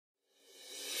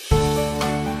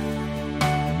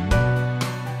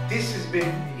been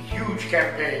a huge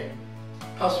campaign,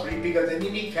 possibly bigger than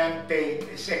any campaign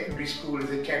a secondary school has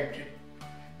attempted.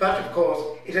 But of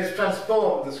course, it has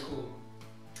transformed the school.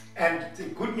 And the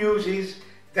good news is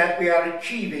that we are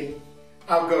achieving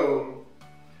our goal.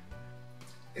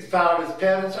 As far as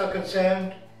parents are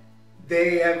concerned,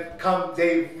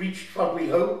 they've reached what we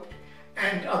hoped,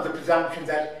 and on the presumption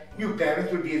that new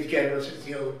parents will be as generous as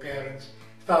the old parents.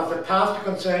 As far as the past are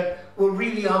concerned, we're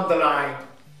really on the line.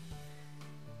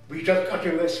 We just got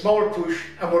to a small push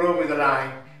and we're over the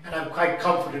line, and I'm quite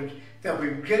confident that we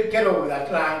will get over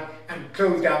that line and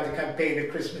close down the campaign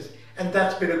at Christmas. And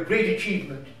that's been a great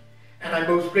achievement, and I'm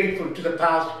most grateful to the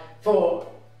past for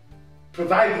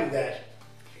providing that.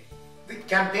 The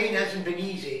campaign hasn't been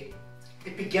easy.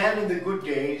 It began in the good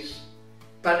days,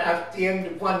 but at the end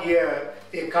of 1 year,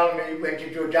 the economy went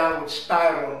into a downward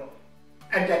spiral.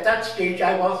 And at that stage,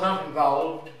 I was not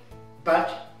involved,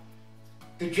 but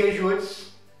the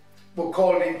Jesuits were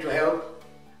called in to help,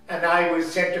 and I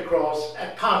was sent across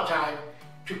at part-time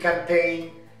to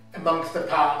campaign amongst the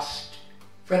past.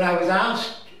 When I was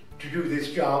asked to do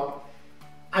this job,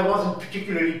 I wasn't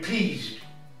particularly pleased.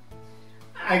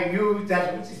 I knew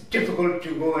that it was difficult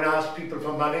to go and ask people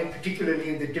for money, particularly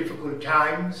in the difficult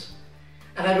times.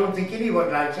 And I don't think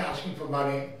anyone likes asking for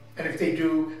money. And if they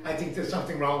do, I think there's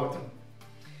something wrong with them.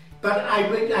 But I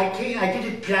did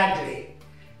it gladly,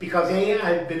 because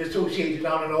I've been associated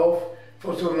on and off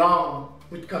for so long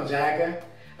with Gonzaga.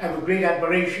 I have a great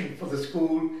admiration for the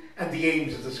school and the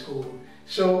aims of the school.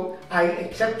 So I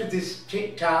accepted this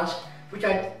task, which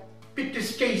I a bit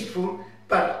distasteful,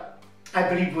 but I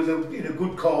believe was in a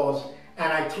good cause,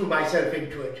 and I threw myself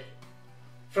into it.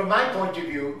 From my point of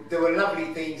view, there were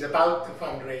lovely things about the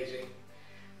fundraising.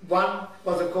 One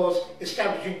was, of course,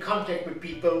 establishing contact with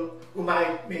people whom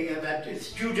I may have had as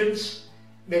students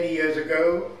many years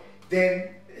ago, then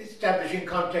establishing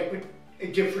contact with a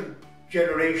different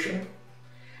generation,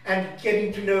 and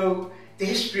getting to know the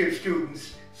history of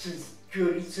students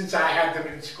since I had them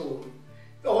in school.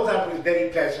 All that was very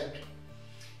pleasant.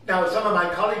 Now, some of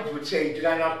my colleagues would say, did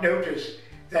I not notice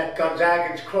that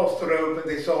Gonzagans crossed the road when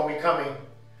they saw me coming?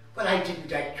 Well, I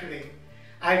didn't actually.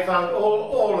 I found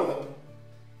all of them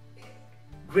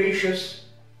gracious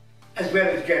as well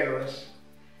as generous.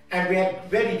 And we had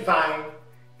very fine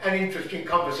and interesting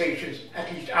conversations,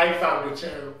 at least I found it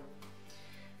so.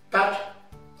 But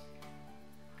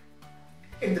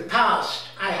in the past,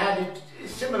 I had a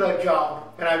similar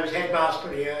job when I was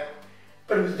headmaster here,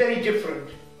 but it was very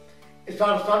different. As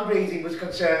far as fundraising was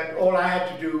concerned, all I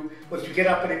had to do was to get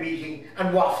up in a meeting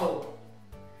and waffle.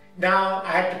 Now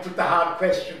I had to put the hard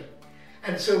question.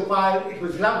 And so while it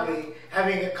was lovely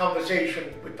having a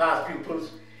conversation with past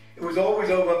pupils, it was always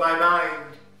over my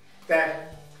mind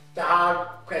that the hard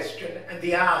question and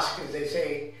the ask, as they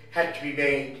say, had to be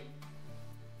made.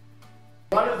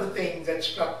 One of the things that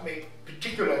struck me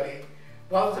particularly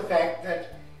was the fact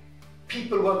that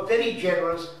people were very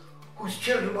generous whose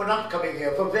children were not coming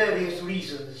here for various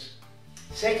reasons.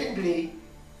 Secondly,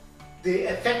 the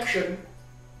affection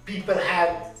people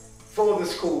had for the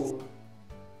school.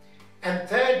 And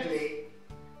thirdly,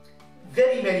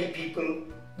 very many people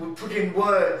would put in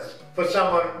words for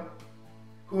someone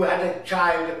who had a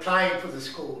child applying for the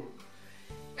school.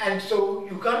 And so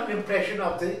you got an impression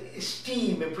of the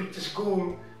esteem in which the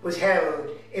school was held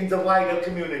in the wider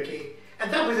community.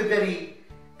 And that was a very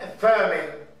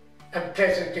affirming and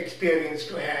pleasant experience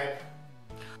to have.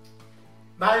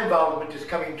 My involvement is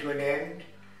coming to an end.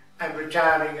 I'm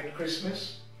retiring at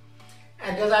Christmas.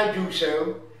 And as I do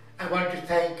so, I want to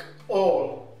thank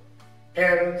all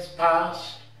parents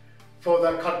past for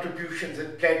their contributions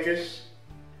and pledges.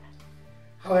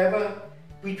 However,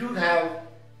 we do have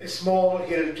a small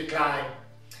hill to climb,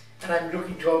 and I'm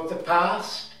looking toward the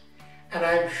past, and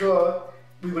I'm sure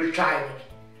we will climb it.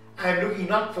 I'm looking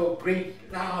not for great,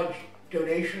 large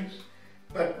donations,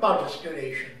 but modest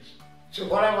donations. So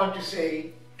what I want to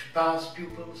say to past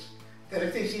pupils, that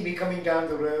if they see me coming down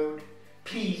the road,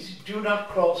 please do not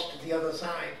cross to the other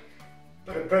side,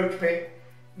 but approach me,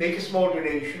 make a small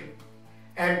donation,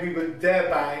 and we will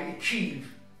thereby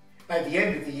achieve, by the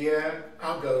end of the year,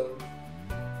 our goal.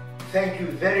 Thank you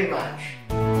very much.